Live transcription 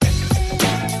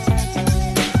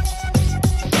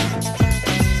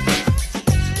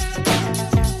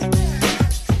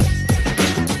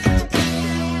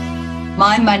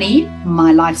My Money,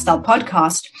 My Lifestyle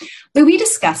podcast, where we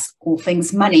discuss all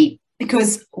things money,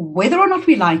 because whether or not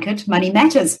we like it, money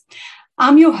matters.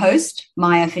 I'm your host,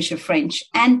 Maya Fisher-French,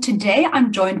 and today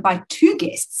I'm joined by two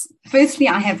guests. Firstly,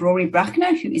 I have Rory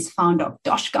Brachner, who is founder of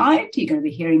Dosh Guide. You're going to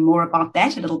be hearing more about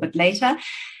that a little bit later,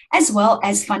 as well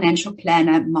as financial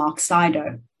planner Marc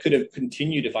Sydow. Could have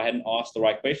continued if I hadn't asked the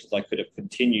right questions. I could have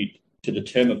continued to the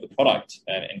term of the product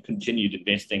and continued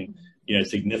investing,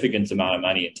 significant amount of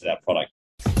money into that product.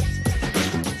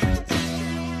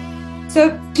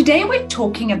 So today we're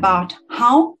talking about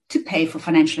how to pay for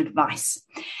financial advice,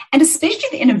 and especially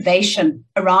the innovation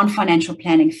around financial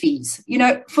planning fees.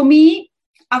 For me,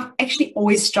 I've actually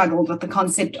always struggled with the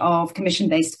concept of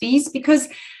commission-based fees because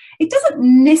it doesn't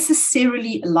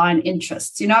necessarily align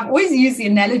interests. I've always used the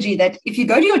analogy that if you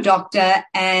go to your doctor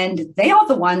and they are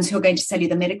the ones who are going to sell you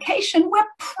the medication, we're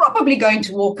probably going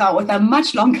to walk out with a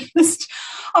much longer list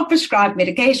of prescribed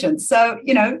medications. So,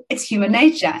 it's human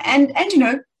nature. And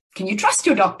can you trust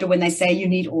your doctor when they say you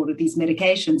need all of these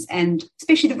medications, and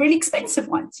especially the really expensive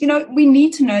ones? We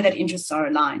need to know that interests are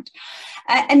aligned.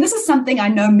 And this is something I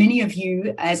know many of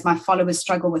you as my followers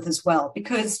struggle with as well,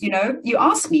 because, you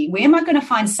ask me, where am I going to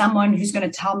find someone who's going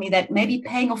to tell me that maybe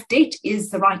paying off debt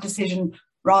is the right decision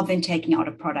rather than taking out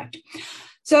a product?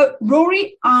 So,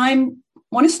 Rory, I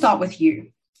want to start with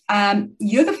you.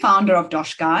 You're the founder of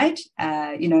Dosh Guide,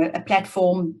 a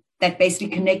platform that basically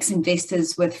connects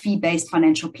investors with fee-based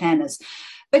financial planners.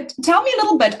 But tell me a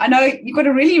little bit. I know you've got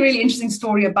a really, really interesting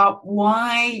story about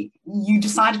why you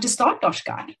decided to start Dosh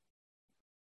Guide.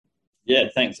 Yeah,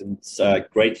 thanks. And it's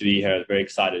great to be here. I'm very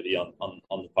excited to be on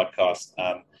the podcast.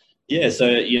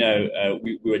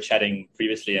 We were chatting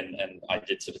previously, and I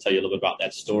did sort of tell you a little bit about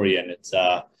that story. And it's,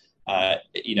 I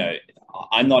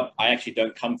actually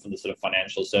don't come from the sort of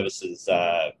financial services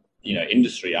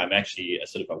industry. I'm actually a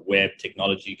sort of a web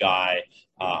technology guy.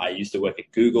 I used to work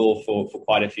at Google for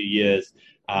quite a few years.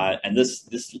 And this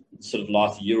sort of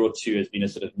last year or two has been a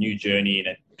sort of new journey in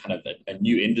a kind of a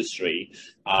new industry.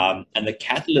 And the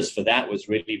catalyst for that was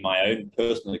really my own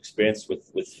personal experience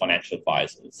with financial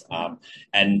advisors,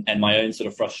 and my own sort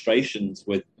of frustrations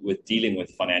with dealing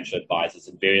with financial advisors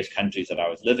in various countries that I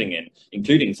was living in,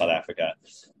 including South Africa.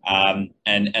 And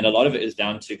a lot of it is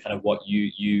down to kind of what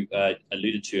you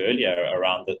alluded to earlier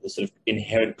around the sort of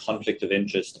inherent conflict of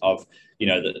interest of,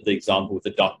 the example with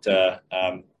the doctor,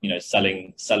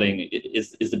 selling,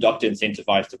 is the doctor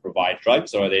incentivized to provide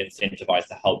drugs, or are they incentivized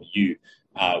to help you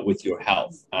with your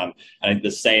health? I think the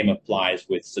same applies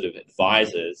with sort of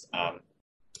advisors.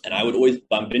 And I would always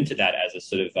bump into that as a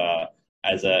sort of,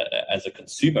 as a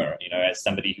consumer, as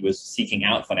somebody who was seeking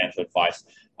out financial advice.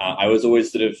 I was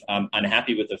always sort of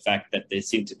unhappy with the fact that there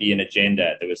seemed to be an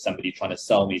agenda. There was somebody trying to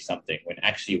sell me something when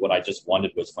actually what I just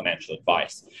wanted was financial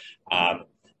advice.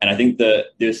 And I think there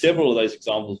are several of those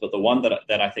examples, but the one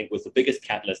that I think was the biggest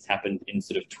catalyst happened in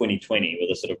sort of 2020, or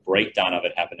the sort of breakdown of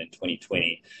it happened in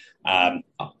 2020.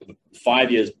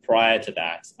 5 years prior to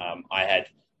that, I had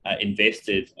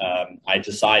invested. I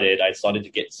started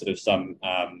to get sort of some,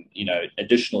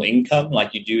 additional income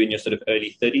like you do in your sort of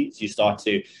early 30s. You start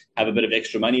to have a bit of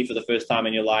extra money for the first time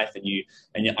in your life,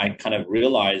 and I kind of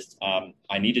realized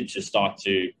I needed to start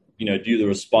to do the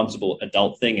responsible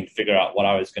adult thing and figure out what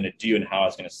I was going to do and how I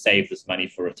was going to save this money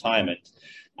for retirement.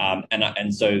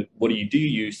 And so what do?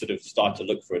 You sort of start to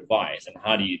look for advice. And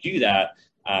how do you do that?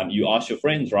 You ask your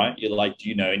friends, right? You're like, do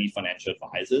you know any financial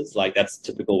advisors? Like, that's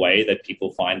the typical way that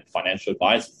people find financial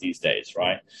advisors these days,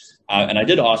 right? And I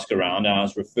did ask around, and I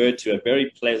was referred to a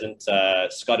very pleasant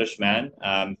Scottish man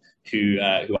who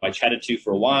I chatted to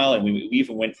for a while, and we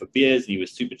even went for beers, and he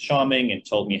was super charming and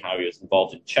told me how he was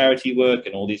involved in charity work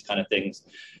and all these kind of things.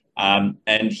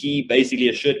 And he basically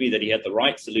assured me that he had the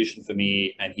right solution for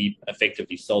me, and he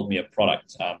effectively sold me a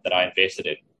product that I invested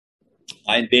in.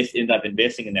 I ended up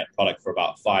investing in that product for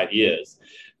about 5 years.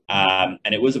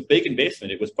 And it was a big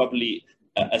investment. It was probably,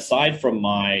 aside from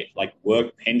my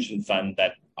work pension fund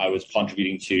that I was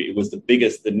contributing to, it was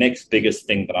the next biggest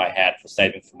thing that I had for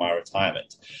saving for my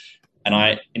retirement. And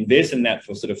I invested in that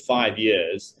for sort of 5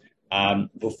 years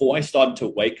before I started to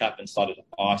wake up and started to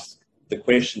ask the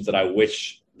questions that I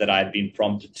wish that I had been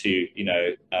prompted to,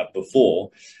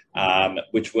 before,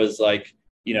 which was like,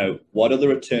 what are the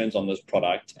returns on this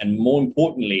product? And more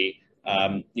importantly,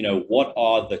 what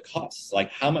are the costs?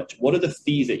 Like what are the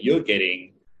fees that you're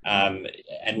getting? And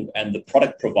the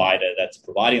product provider that's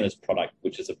providing this product,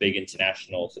 which is a big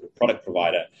international sort of product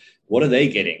provider, what are they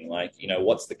getting?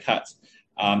 What's the cut?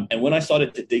 And when I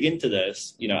started to dig into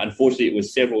this, unfortunately, it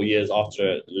was several years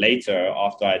later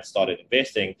after I had started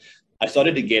investing, I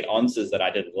started to get answers that I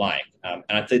didn't like. And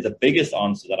I'd say the biggest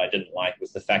answer that I didn't like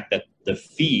was the fact that the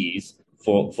fees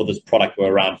for this product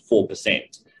were around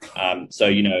 4%.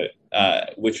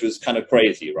 Which was kind of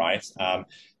crazy, right?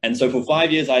 And so for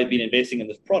 5 years, I had been investing in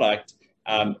this product,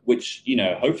 which,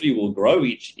 hopefully will grow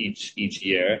each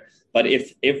year. But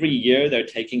if every year they're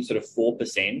taking sort of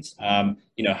 4%,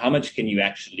 how much can you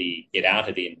actually get out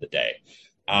at the end of the day?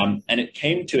 And it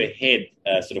came to a head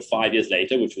sort of 5 years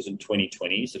later, which was in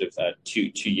 2020, sort of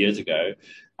two years ago,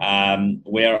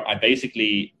 where I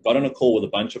basically got on a call with a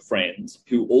bunch of friends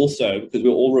who also, because we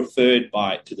were all referred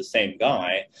to the same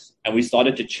guy, and we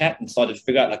started to chat and started to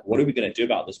figure out, like, what are we going to do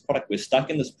about this product? We're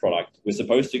stuck in this product. We're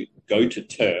supposed to go to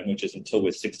term, which is until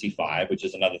we're 65, which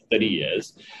is another 30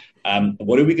 years.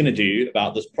 What are we going to do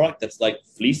about this product that's like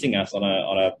fleecing us on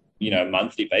a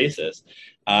monthly basis?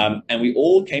 And we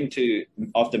all came to,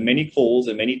 after many calls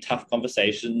and many tough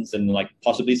conversations and like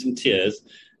possibly some tears,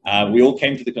 we all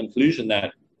came to the conclusion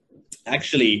that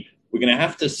actually we're going to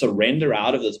have to surrender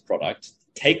out of this product,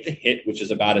 take the hit, which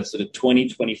is about a sort of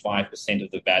 20-25%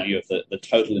 of the value of the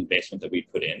total investment that we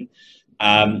put in.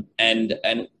 And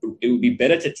it would be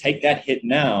better to take that hit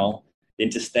now than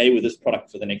to stay with this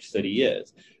product for the next 30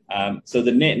 years. So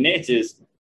the net is,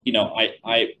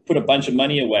 I put a bunch of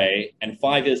money away, and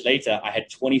 5 years later, I had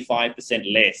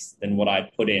 25% less than what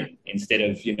I'd put in instead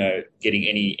of, getting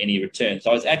any return.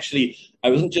 So I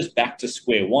wasn't just back to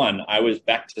square one. I was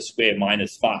back to square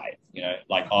 -5,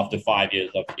 like after 5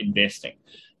 years of investing.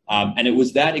 And it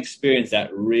was that experience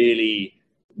that really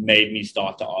made me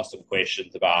start to ask some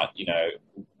questions about,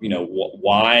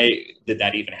 why did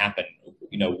that even happen?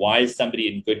 Why is somebody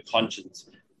in good conscience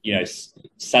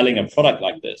selling a product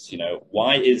like this?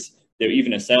 Why is there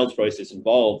even a sales process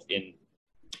involved in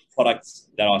products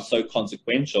that are so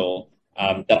consequential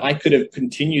that I could have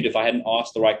continued if I hadn't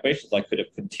asked the right questions? I could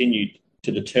have continued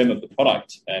to the term of the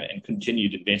product and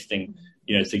continued investing,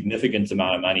 significant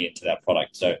amount of money into that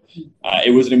product. So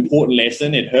it was an important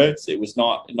lesson. It hurts. It was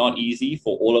not easy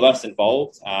for all of us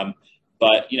involved.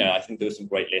 But I think there were some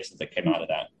great lessons that came out of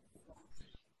that.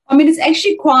 I mean, it's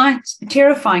actually quite a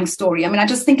terrifying story. I mean, I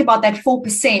just think about that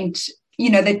 4%,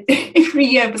 that every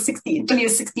year for 60 until you're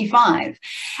 65.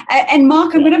 And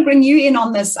Marc, I'm going to bring you in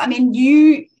on this. I mean,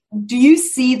 do you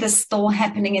see this still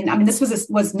happening? This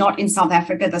was not in South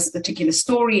Africa, this particular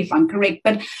story, if I'm correct.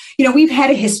 But, we've had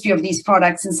a history of these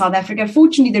products in South Africa.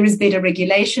 Fortunately, there is better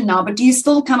regulation now. But do you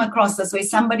still come across this where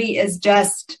somebody is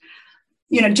just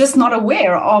not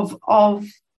aware of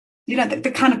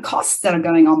the kind of costs that are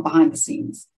going on behind the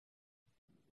scenes?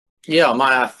 Yeah,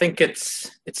 I think it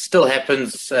still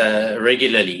happens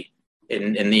regularly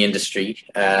in the industry.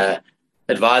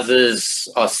 Advisors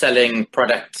are selling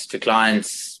products to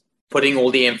clients, putting all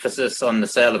the emphasis on the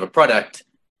sale of a product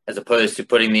as opposed to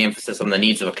putting the emphasis on the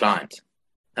needs of a client.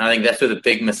 And I think that's where the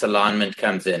big misalignment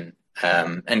comes in.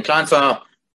 And clients are,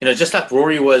 just like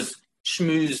Rory was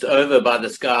schmoozed over by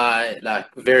this guy,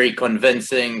 like very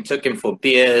convincing, took him for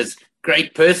beers,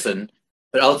 great person.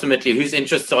 But ultimately, whose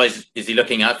interests is he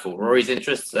looking out for? Rory's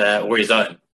interests or his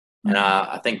own? And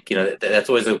I think, that's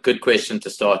always a good question to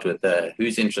start with,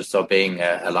 whose interests are being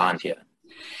aligned here.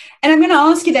 And I'm going to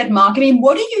ask you that, Marc. I mean,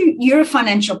 you're a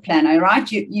financial planner,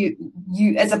 right?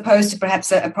 You as opposed to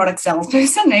perhaps a product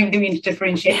salesperson, maybe we need to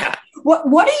differentiate. Yeah.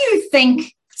 What do you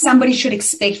think somebody should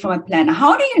expect from a planner?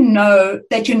 How do you know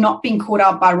that you're not being caught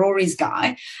out by Rory's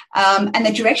guy and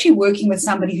that you're actually working with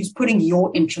somebody who's putting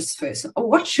your interests first? Or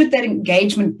what should that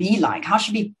engagement be like? How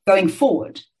should it be going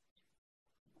forward?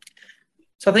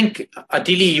 So I think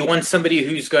ideally you want somebody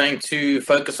who's going to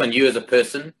focus on you as a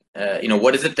person.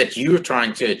 What is it that you're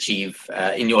trying to achieve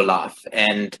in your life,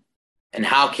 and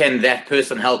how can that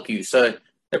person help you? So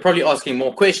they're probably asking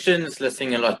more questions,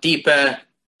 listening a lot deeper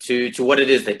to what it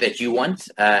is that you want,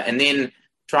 and then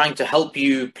trying to help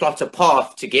you plot a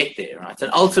path to get there, right?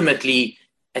 And ultimately,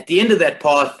 at the end of that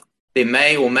path, there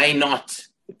may or may not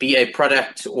be a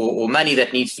product or money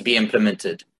that needs to be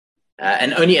implemented.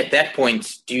 And only at that point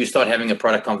do you start having a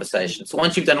product conversation. So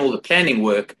once you've done all the planning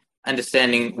work,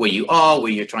 understanding where you are,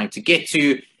 where you're trying to get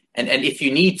to, and if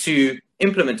you need to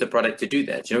implement a product to do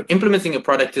that. Implementing a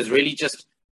product is really just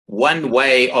one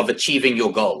way of achieving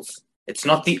your goals. It's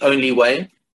not the only way.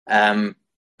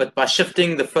 But by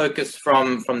shifting the focus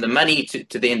from the money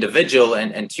to the individual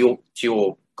and to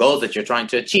your goals that you're trying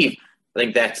to achieve, I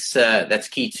think that's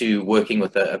key to working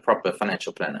with a proper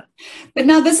financial planner. But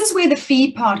now this is where the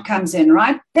fee part comes in,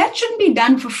 right? That shouldn't be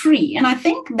done for free. And I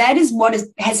think that is what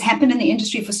has happened in the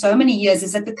industry for so many years,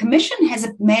 is that the commission has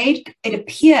made it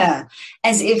appear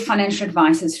as if financial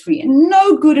advice is free. And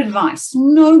no good advice,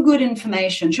 no good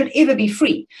information should ever be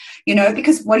free,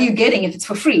 because what are you getting if it's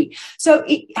for free? So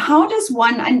how does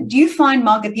one, and do you find,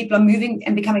 Marc, that people are moving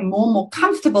and becoming more and more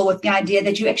comfortable with the idea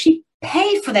that you actually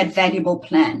pay for that valuable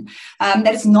plan,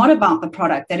 that it's not about the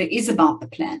product, that it is about the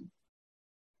plan?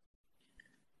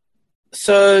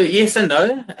 So yes and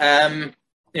no.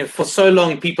 For so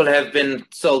long, people have been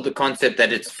sold the concept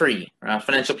that it's free.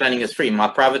 Financial planning is free. My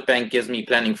private bank gives me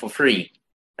planning for free.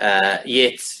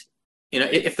 Yet,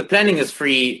 if the planning is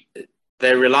free,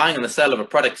 they're relying on the sale of a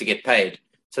product to get paid.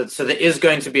 So there is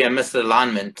going to be a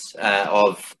misalignment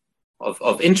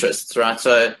of interests, right?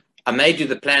 So I may do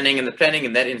the planning, and the planning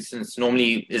in that instance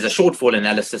normally is a shortfall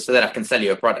analysis so that I can sell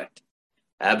you a product.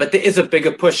 But there is a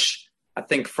bigger push, I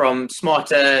think, from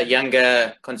smarter,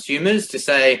 younger consumers to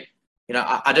say,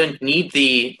 I don't need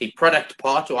the product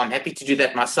part, or I'm happy to do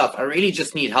that myself. I really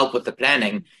just need help with the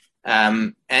planning,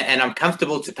 and I'm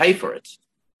comfortable to pay for it.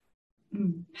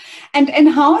 And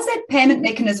how is that payment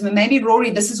mechanism? And maybe, Rory,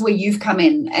 this is where you've come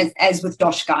in as with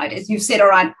Dosh Guide, as you've said, all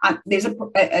right,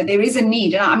 there is a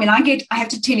need. And I have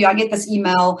to tell you, I get this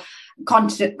email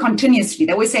continuously.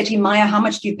 They always say to me, Maya, how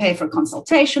much do you pay for a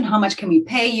consultation? How much can we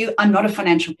pay you? I'm not a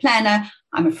financial planner.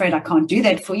 I'm afraid I can't do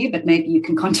that for you, but maybe you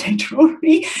can contact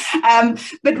Rory.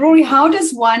 But Rory, how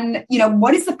does one,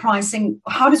 what is the pricing?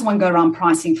 How does one go around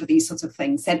pricing for these sorts of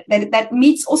things that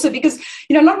meets also? Because,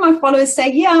 a lot of my followers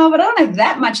say, yeah, but I don't have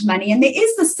that much money. And there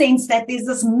is the sense that there's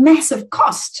this massive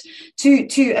cost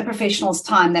to a professional's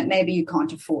time that maybe you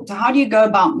can't afford. So how do you go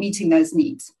about meeting those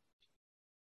needs?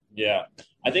 Yeah.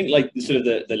 I think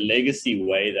the legacy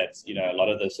way that, a lot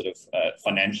of the sort of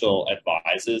financial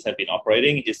advisors have been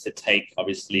operating is to take,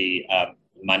 obviously,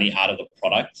 money out of the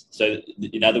product. So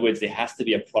in other words, there has to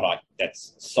be a product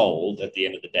that's sold at the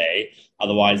end of the day.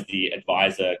 Otherwise, the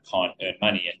advisor can't earn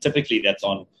money. And typically that's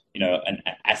on, an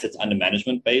assets under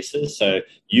management basis. So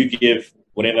you give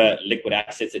whatever liquid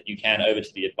assets that you can over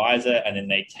to the advisor, and then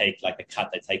they take a cut,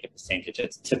 they take a percentage.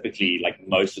 It's typically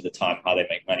most of the time how they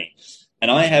make money.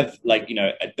 And I have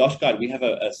at Dosh Guide, we have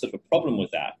a sort of a problem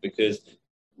with that, because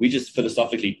we just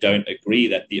philosophically don't agree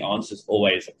that the answer is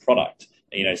always a product.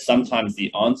 Sometimes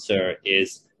the answer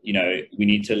is, we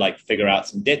need to figure out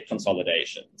some debt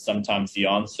consolidation. Sometimes the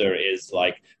answer is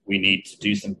we need to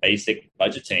do some basic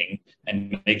budgeting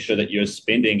and make sure that you're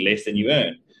spending less than you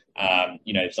earn.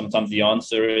 Sometimes the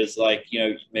answer is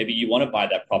maybe you want to buy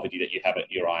that property that you have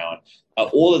your eye on.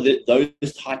 All of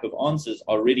those type of answers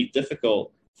are really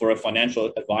difficult for a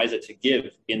financial advisor to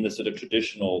give in the sort of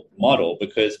traditional model,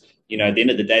 because, at the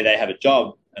end of the day, they have a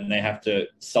job and they have to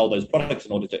sell those products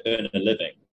in order to earn a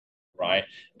living, right?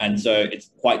 And so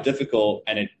it's quite difficult,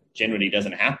 and it generally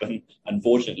doesn't happen,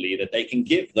 unfortunately, that they can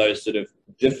give those sort of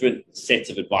different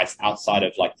sets of advice outside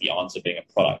of the answer being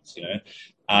a product,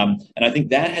 And I think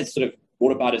that has sort of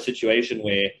brought about a situation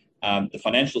where the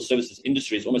financial services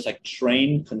industry is almost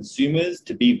trained consumers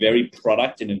to be very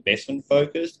product and investment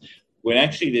focused, when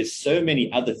actually there's so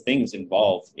many other things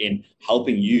involved in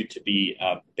helping you to be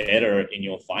better in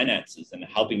your finances and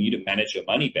helping you to manage your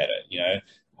money better.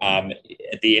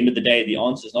 At the end of the day, the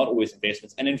answer is not always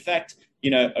investments. And in fact,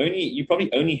 you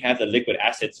probably only have the liquid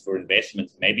assets for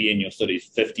investments, maybe in your sort of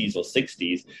 50s or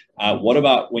 60s. What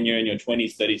about when you're in your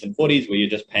 20s, 30s, and 40s, where you're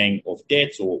just paying off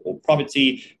debt or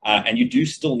property, and you do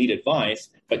still need advice,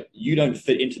 but you don't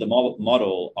fit into the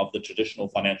model of the traditional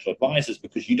financial advisors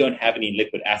because you don't have any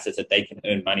liquid assets that they can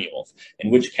earn money off,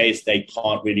 in which case they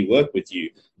can't really work with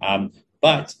you.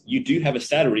 But you do have a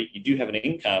salary, you do have an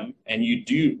income, and you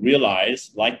do realize,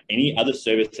 like any other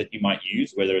service that you might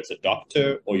use, whether it's a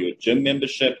doctor or your gym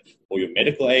membership or your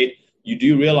medical aid, you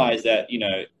do realize that,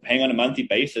 paying on a monthly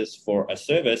basis for a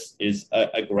service is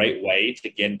a great way to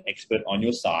get an expert on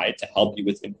your side to help you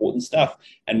with important stuff.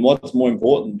 And what's more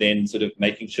important than sort of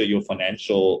making sure your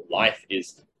financial life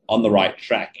is on the right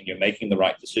track and you're making the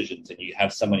right decisions and you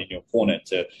have someone in your corner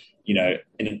to, in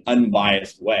an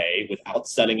unbiased way, without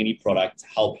selling any product, to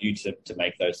help you to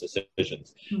make those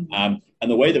decisions. Mm-hmm.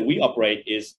 And the way that we operate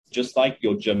is just like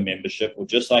your gym membership or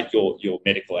just like your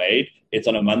medical aid. It's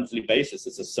on a monthly basis.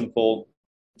 It's a simple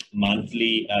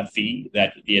monthly fee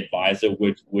that the advisor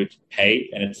would pay,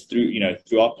 and it's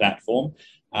through our platform.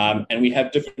 And we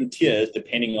have different tiers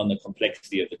depending on the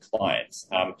complexity of the clients.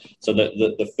 So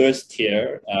the first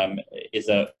tier is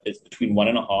between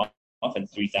 1.5 and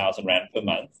 3,000 Rand per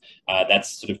month.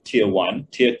 That's sort of tier 1.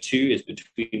 Tier 2 is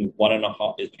between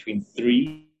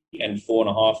 3 and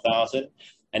 4,500.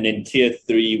 And then tier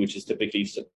 3, which is typically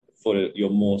for your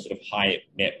more sort of high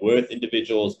net worth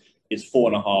individuals, is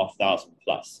 4,500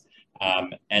 plus.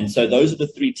 And so those are the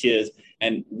 3 tiers.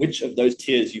 And which of those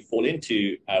tiers you fall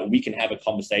into, we can have a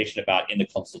conversation about in the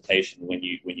consultation when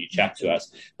you chat to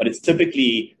us. But it's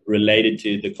typically related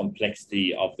to the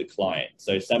complexity of the client.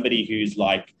 So somebody who's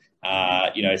like,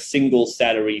 a single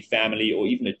salary family, or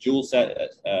even a dual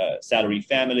salary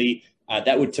family,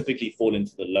 that would typically fall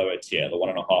into the lower tier, the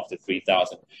 1.5 to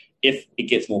 3,000. If it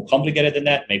gets more complicated than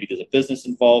that, maybe there's a business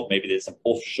involved, maybe there's some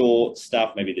offshore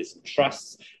stuff, maybe there's some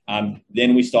trusts,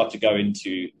 then we start to go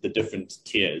into the different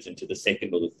tiers, into the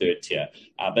second or the third tier.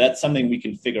 But that's something we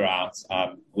can figure out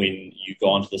when you go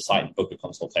onto the site and book a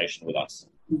consultation with us.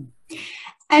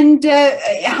 And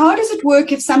how does it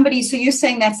work if somebody, so you're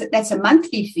saying that's a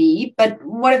monthly fee, but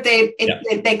what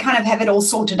if they kind of have it all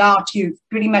sorted out? You've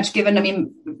pretty much given,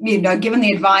 given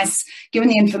the advice, given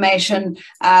the information,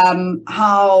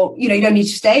 how, you don't need to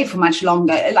stay for much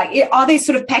longer. Like, are there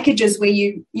sort of packages where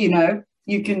you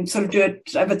can sort of do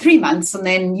it over 3 months and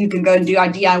then you can go and do our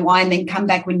DIY and then come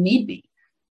back when need be?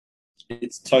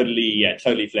 It's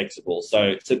totally flexible.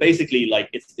 So basically, like,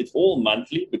 it's all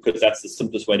monthly because that's the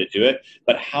simplest way to do it.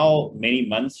 But how many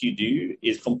months you do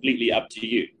is completely up to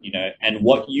you, and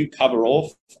what you cover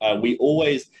off. We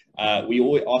always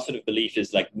our sort of belief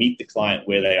is like meet the client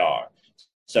where they are.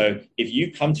 So if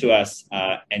you come to us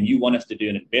and you want us to do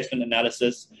an investment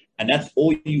analysis and that's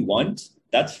all you want,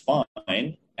 that's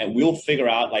fine. And we'll figure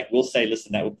out, we'll say,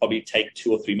 listen, that will probably take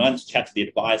 2 or 3 months. Chat to the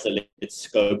advisor, let's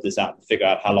scope this out and figure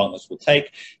out how long this will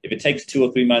take. If it takes 2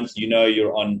 or 3 months,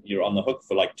 you're on the hook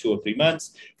for 2 or 3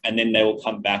 months, and then they will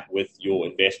come back with your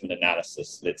investment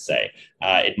analysis, let's say.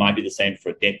 It might be the same for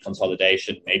a debt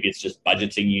consolidation. Maybe it's just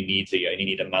budgeting you need, so you only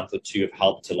need a month or 2 of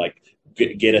help to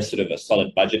get a sort of a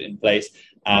solid budget in place.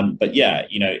 But yeah,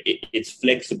 it's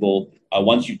flexible.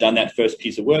 Once you've done that first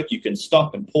piece of work, you can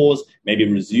stop and pause, maybe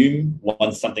resume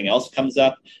once something else comes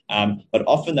up. But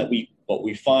often what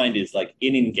we find is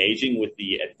in engaging with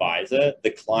the advisor,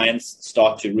 the clients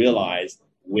start to realize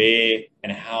where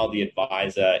and how the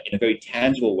advisor in a very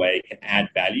tangible way can add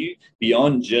value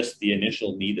beyond just the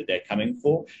initial need that they're coming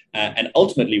for. And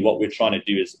ultimately what we're trying to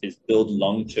do is build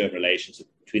long-term relationships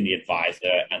between the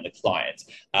advisor and the client.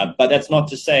 But that's not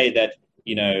to say that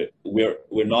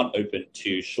we're not open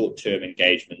to short-term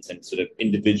engagements and sort of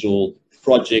individual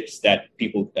projects that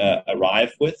people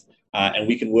arrive with, and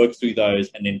we can work through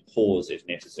those and then pause if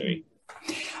necessary.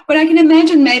 But I can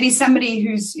imagine maybe somebody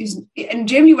who's and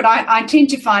generally what I tend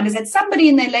to find is that somebody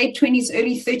in their late 20s,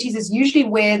 early 30s is usually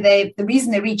where the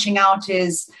reason they're reaching out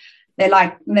is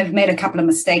they've made a couple of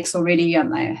mistakes already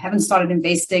and they haven't started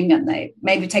investing and they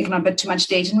maybe taken on a bit too much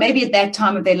debt. And maybe at that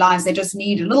time of their lives, they just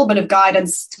need a little bit of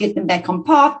guidance to get them back on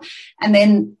path. And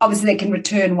then obviously they can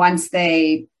return once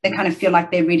they kind of feel like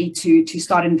they're ready to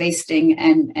start investing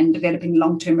and developing a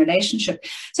long-term relationship.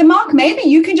 So Marc, maybe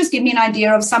you can just give me an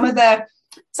idea of some of the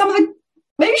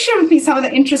maybe share with me some of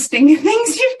the interesting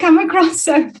things you've come across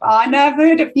so far. I know I've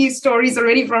heard a few stories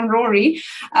already from Rory,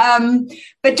 but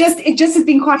it just has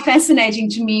been quite fascinating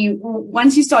to me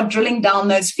once you start drilling down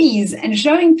those fees and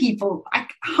showing people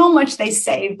how much they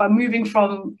save by moving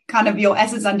from kind of your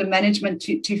assets under management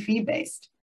to fee-based.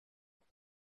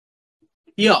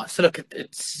 Yeah, so look,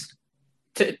 it's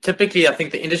typically I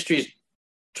think the industry is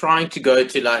trying to go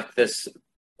to this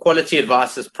quality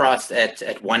advice is priced at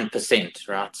 1%,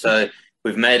 right? So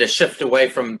we've made a shift away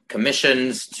from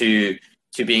commissions to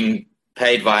being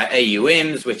paid via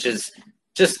AUMs, which is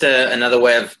just another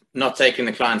way of not taking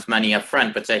the client's money up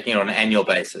front, but taking it on an annual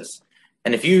basis.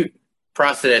 And if you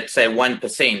price it at, say,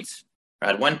 1%,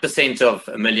 right, 1% of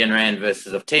R1 million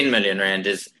versus of 10 million Rand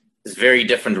is very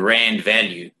different Rand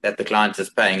value that the client is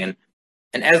paying.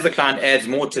 And as the client adds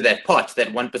more to that pot, that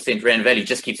 1% Rand value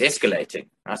just keeps escalating,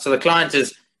 right? So the client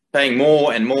is paying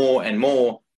more and more and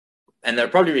more, and they're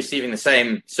probably receiving the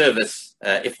same service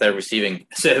if they're receiving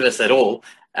service at all.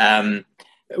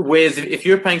 Whereas if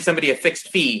you're paying somebody a fixed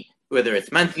fee, whether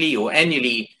it's monthly or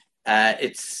annually,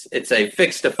 it's a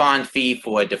fixed defined fee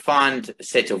for a defined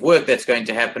set of work that's going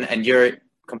to happen, and you're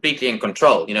completely in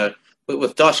control.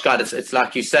 With DoshGuide, it's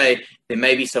like you say, there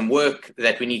may be some work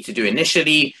that we need to do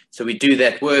initially, so we do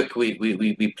that work.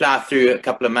 We plow through a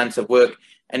couple of months of work.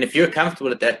 And if you're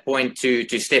comfortable at that point to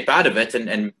step out of it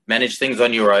and manage things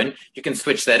on your own, you can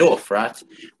switch that off, right?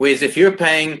 Whereas if you're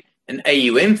paying an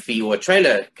AUM fee or a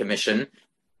trailer commission,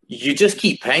 you just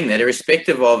keep paying that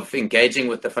irrespective of engaging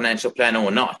with the financial planner or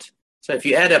not. So if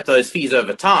you add up those fees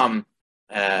over time,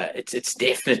 it's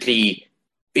definitely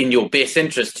in your best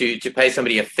interest to pay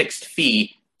somebody a fixed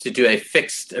fee to do a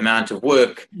fixed amount of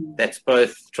work that's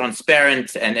both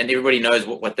transparent and everybody knows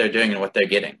what they're doing and what they're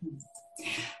getting.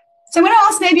 So I'm going to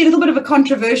ask maybe a little bit of a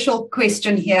controversial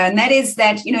question here, and that is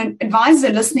that, advisors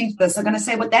are listening to this are going to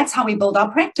say, well, that's how we build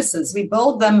our practices. We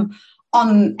build them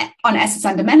on assets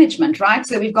under management, right?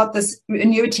 So we've got this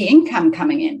annuity income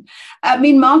coming in. I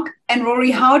mean, Marc and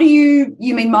Rory, how do you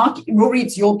mean, Marc, Rory,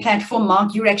 it's your platform.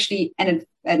 Marc, you're actually a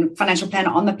financial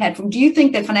planner on the platform. Do you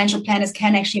think that financial planners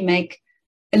can actually make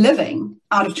a living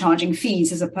out of charging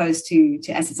fees as opposed to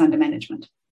assets under management?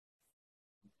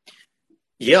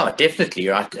 Yeah, definitely,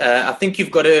 right. I think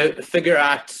you've got to figure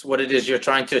out what it is you're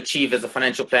trying to achieve as a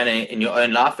financial planner in your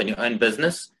own life and your own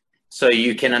business, so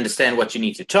you can understand what you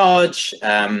need to charge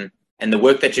and the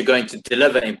work that you're going to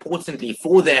deliver, importantly,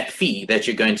 for that fee that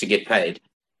you're going to get paid.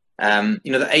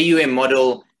 The AUM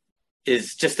model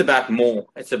is just about more.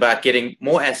 It's about getting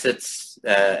more assets,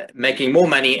 making more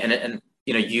money, and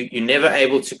you're never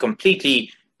able to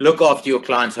completely look after your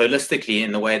clients holistically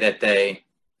in the way that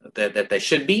they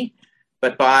should be.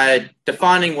 But by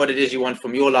defining what it is you want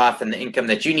from your life and the income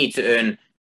that you need to earn,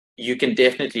 you can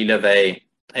definitely live a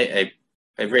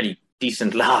really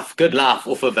decent life, good life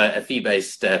off of a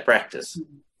fee-based practice.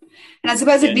 And I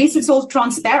suppose at least it's all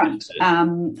transparent,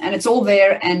 and it's all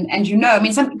there, and I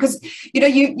mean, because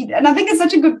and I think it's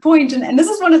such a good point, and this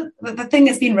is one of the thing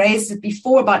that's been raised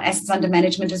before about assets under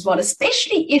management as well,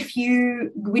 especially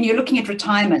when you're looking at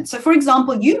retirement. So, for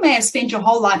example, you may have spent your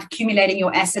whole life accumulating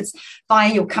your assets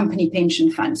via your company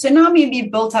pension fund. So now maybe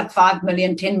you've built up 5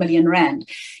 million, 10 million rand.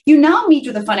 You now meet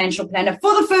with a financial planner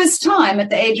for the first time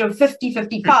at the age of 50,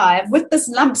 55 with this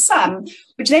lump sum,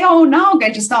 which they are now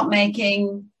going to start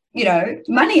making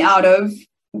money out of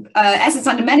assets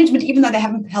under management, even though they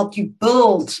haven't helped you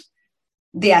build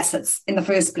the assets in the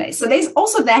first place. So there's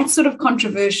also that sort of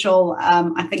controversial,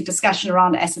 I think, discussion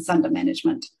around assets under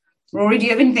management. Rory, do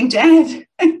you have anything to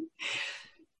add?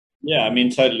 Yeah, I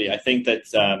mean, totally. I think that,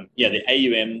 the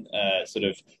AUM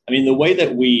the way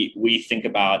that we think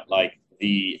about like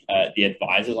the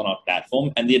advisors on our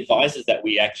platform and the advisors that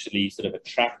we actually sort of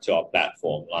attract to our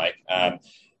platform,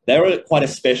 they're quite a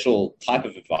special type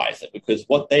of advisor, because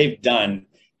what they've done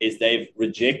is they've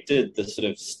rejected the sort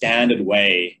of standard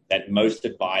way that most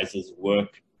advisors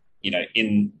work,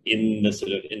 in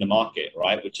the market,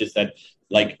 right? Which is that,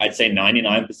 like, I'd say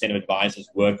 99% of advisors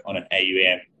work on an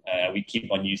AUM. We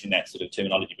keep on using that sort of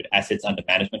terminology, but assets under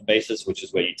management basis, which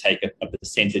is where you take a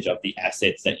percentage of the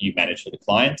assets that you manage for the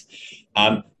client.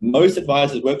 Most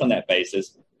advisors work on that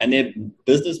basis, and their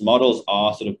business models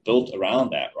are sort of built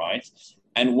around that, right?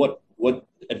 And what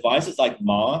advisors like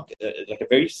Marc, like a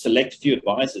very select few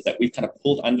advisors that we've kind of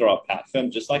pulled under our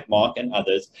platform, just like Marc and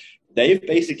others, they've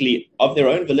basically, of their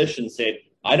own volition, said,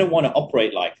 I don't want to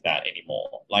operate like that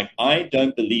anymore. Like, I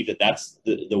don't believe that that's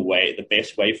the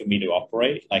best way for me to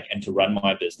operate, and to run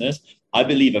my business. I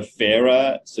believe a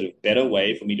fairer, sort of better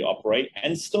way for me to operate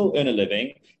and still earn a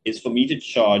living is for me to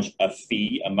charge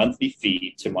a monthly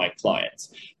fee to my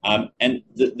clients. And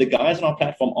the guys on our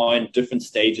platform are in different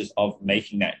stages of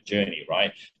making that journey,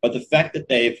 right? But the fact that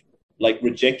they've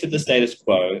rejected the status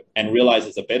quo and realized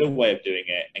there's a better way of doing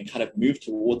it and kind of move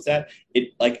towards that,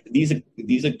 these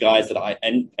are guys that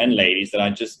and ladies that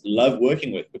I just love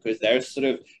working with, because they're sort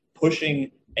of pushing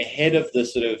ahead of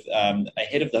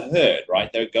the herd,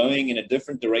 right? They're going in a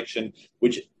different direction,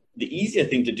 which the easier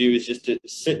thing to do is just to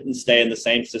sit and stay in the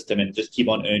same system and just keep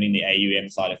on earning the AUM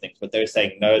side of things. But they're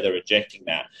saying, no, they're rejecting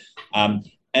that.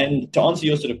 And to answer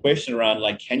your sort of question around,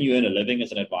 can you earn a living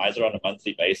as an advisor on a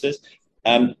monthly basis?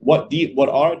 What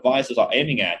our advisors are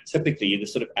aiming at, typically the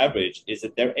sort of average, is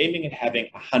that they're aiming at having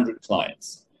 100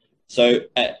 clients. So,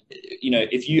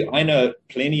 I know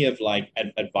plenty of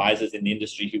advisors in the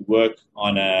industry who work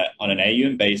on an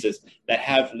AUM basis that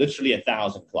have literally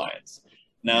 1,000 clients.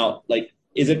 Now,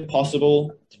 is it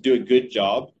possible to do a good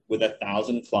job with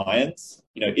 1,000 clients?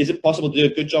 Is it possible to do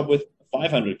a good job with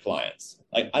 500 clients?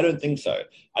 I don't think so.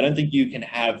 I don't think you can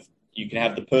have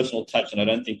the personal touch, and I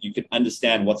don't think you can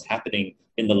understand what's happening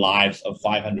in the lives of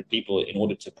 500 people in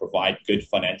order to provide good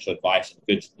financial advice and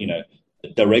good,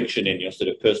 direction in your sort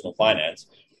of personal finance.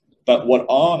 But what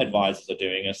our advisors are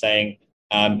doing are saying,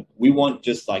 we want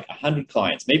just 100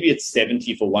 clients. Maybe it's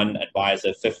 70 for one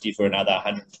advisor, 50 for another,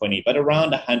 120, but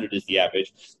around 100 is the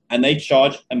average. And they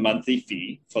charge a monthly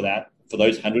fee for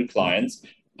those 100 clients.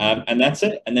 And that's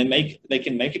it. And they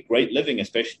can make a great living,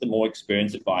 especially the more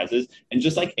experienced advisors. And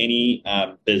just like any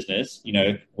business,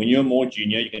 when you're more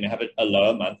junior, you're going to have a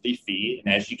lower monthly fee.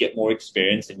 And as you get more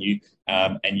experience and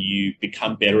you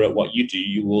become better at what you do,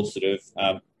 you will sort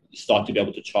of start to be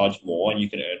able to charge more, and you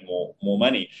can earn more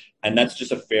money. And that's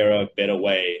just a fairer, better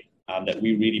way that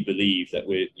we really believe that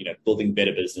we're, building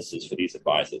better businesses for these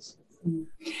advisors.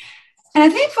 And I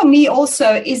think for me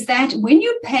also is that when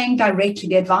you're paying directly,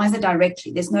 the advisor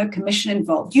directly, there's no commission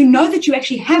involved. You know that you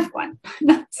actually have one.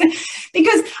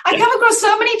 Because I come across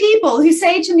so many people who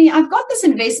say to me, I've got this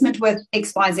investment with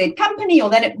XYZ company, or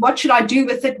then what should I do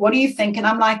with it? What do you think? And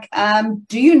I'm like,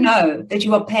 do you know that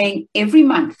you are paying every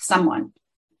month someone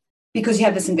because you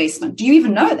have this investment? Do you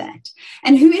even know that?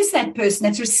 And who is that person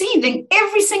that's receiving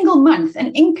every single month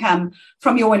an income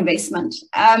from your investment?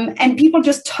 And people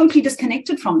just totally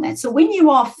disconnected from that. So when you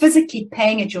are physically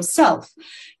paying it yourself,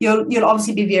 you'll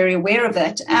obviously be very aware of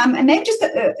it. And maybe just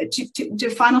to a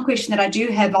final question that I do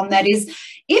have on that is,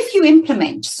 if you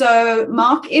implement, so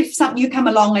Marc, if you come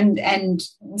along and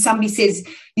somebody says,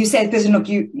 you say to the person, look,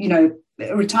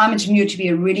 retirement annuity to be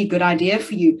a really good idea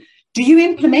for you. Do you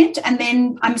implement, and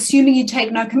then I'm assuming you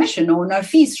take no commission or no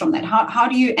fees from that? How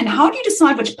do you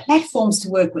decide which platforms to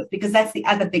work with? Because that's the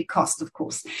other big cost, of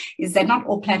course, is that not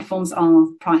all platforms are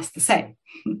priced the same.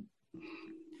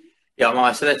 Yeah,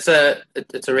 Mark, so it's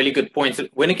a really good point.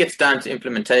 When it gets down to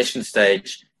implementation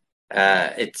stage,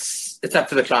 it's up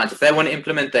to the client. If they want to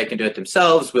implement, they can do it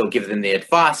themselves. We'll give them the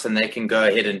advice and they can go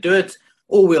ahead and do it,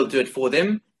 or we'll do it for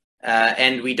them.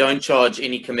 And we don't charge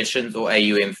any commissions or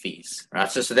AUM fees,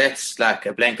 right? So that's like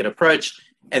a blanket approach.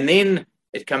 And then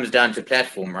it comes down to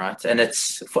platform, right? And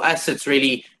for us, it's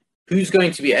really who's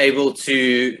going to be able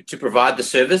to provide the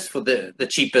service for the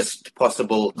cheapest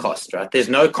possible cost, right? There's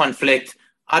no conflict.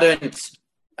 I don't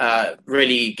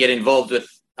really get involved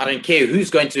I don't care who's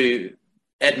going to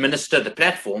administer the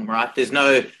platform, right? It's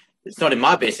not in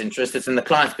my best interest, it's in the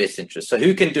client's best interest. So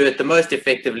who can do it the most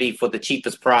effectively for the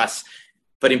cheapest price,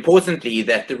 but importantly,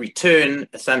 that the return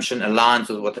assumption aligns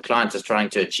with what the client is trying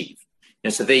to achieve.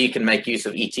 So there you can make use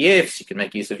of ETFs, you can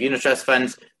make use of unit trust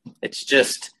funds. It's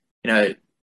just,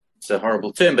 it's a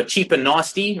horrible term, but cheap and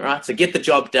nasty, right? So get the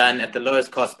job done at the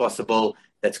lowest cost possible.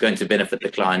 That's going to benefit the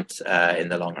client in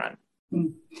the long run.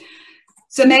 Mm.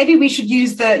 So maybe we should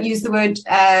use the word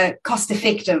cost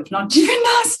effective, not cheap and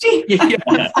nasty.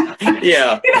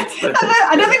 Yeah.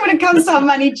 I don't think when it comes to our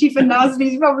money, cheap and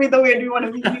nasty is probably the word we want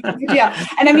to be using. Yeah.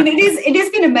 And I mean, it has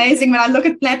been amazing when I look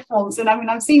at platforms, and I mean,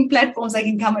 I'm seeing platforms that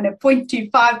can come in at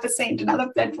 0.25% and other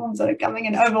platforms that are coming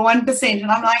in over 1%. And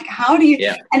I'm like, how do you?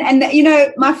 Yeah. And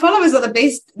my followers are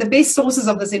the best sources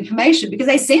of this information, because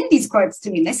they send these quotes to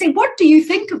me and they say, what do you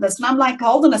think of this? And I'm like,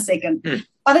 hold on a second.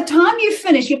 By the time you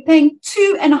finish, you're paying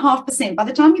 2.5%. By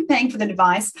the time you're paying for the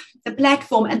device, the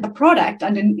platform, and the product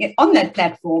on that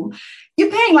platform,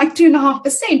 you're paying like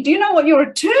 2.5%. Do you know what your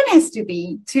return has to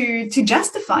be to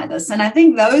justify this? And I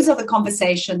think those are the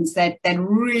conversations that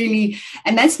really,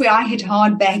 and that's where I hit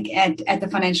hard back at the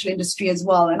financial industry as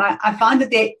well. And I find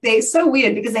that they're so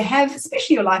weird, because they have,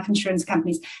 especially your life insurance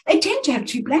companies, they tend to have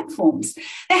two platforms.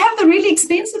 They have the really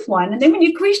expensive one, and then when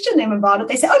you question them about it,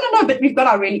 they say, oh, no, but we've got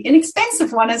our really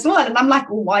inexpensive one as well. And I'm like,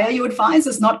 well, why are your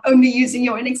advisors not only using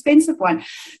your inexpensive one?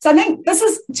 So I think this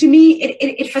is, to me,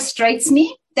 it frustrates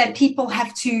me that people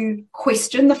have to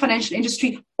question the financial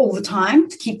industry all the time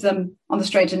to keep them on the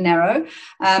straight and narrow.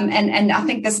 And I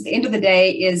think this, at the end of the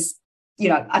day, is,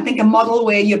 I think a model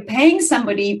where you're paying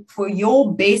somebody for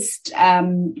your best,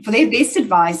 for their best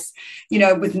advice,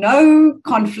 with no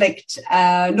conflict,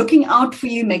 looking out for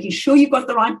you, making sure you've got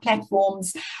the right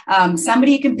platforms,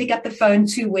 somebody you can pick up the phone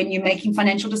to when you're making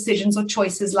financial decisions or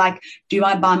choices like, do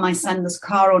I buy my son this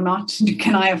car or not?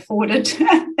 Can I afford it?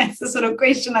 That's the sort of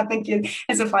question I think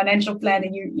as a financial planner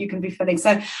you can be filling.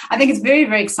 So I think it's very,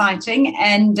 very exciting.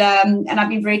 And I've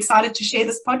been very excited to share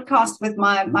this podcast with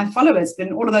my followers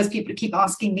and all of those people who keep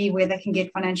asking me where they can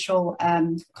get financial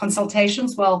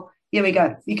consultations. Well, here we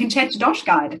go. You can chat to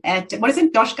DoshGuide at, what is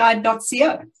it?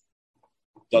 DoshGuide.co.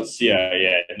 .co,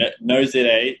 yeah. No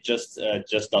ZA, just .co.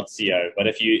 But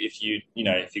if you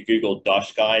Google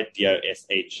DoshGuide,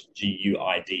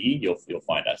 DoshGuide, you'll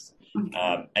find us.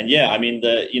 And yeah, I mean,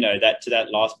 that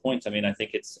last point, I mean, I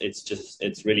think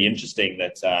it's really interesting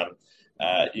that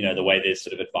the way these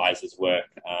sort of advisors work,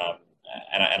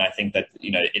 and I think that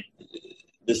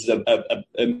this is a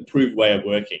improved way of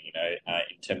working,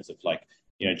 in terms of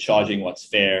charging what's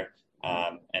fair,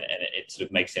 and it sort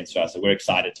of makes sense to us. So we're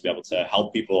excited to be able to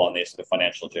help people on their sort of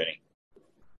financial journey.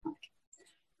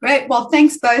 Great. Well,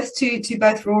 thanks both to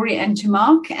both Rory and to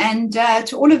Marc, and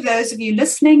to all of those of you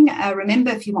listening.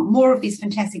 Remember, if you want more of these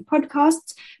fantastic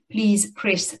podcasts, please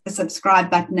press the subscribe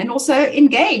button and also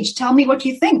engage. Tell me what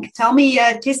you think. Tell me,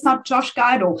 test out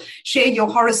DoshGuide, or share your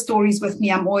horror stories with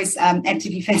me. I'm always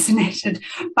actively fascinated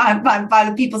by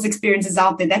the people's experiences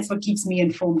out there. That's what keeps me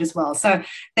informed as well. So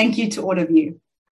thank you to all of you.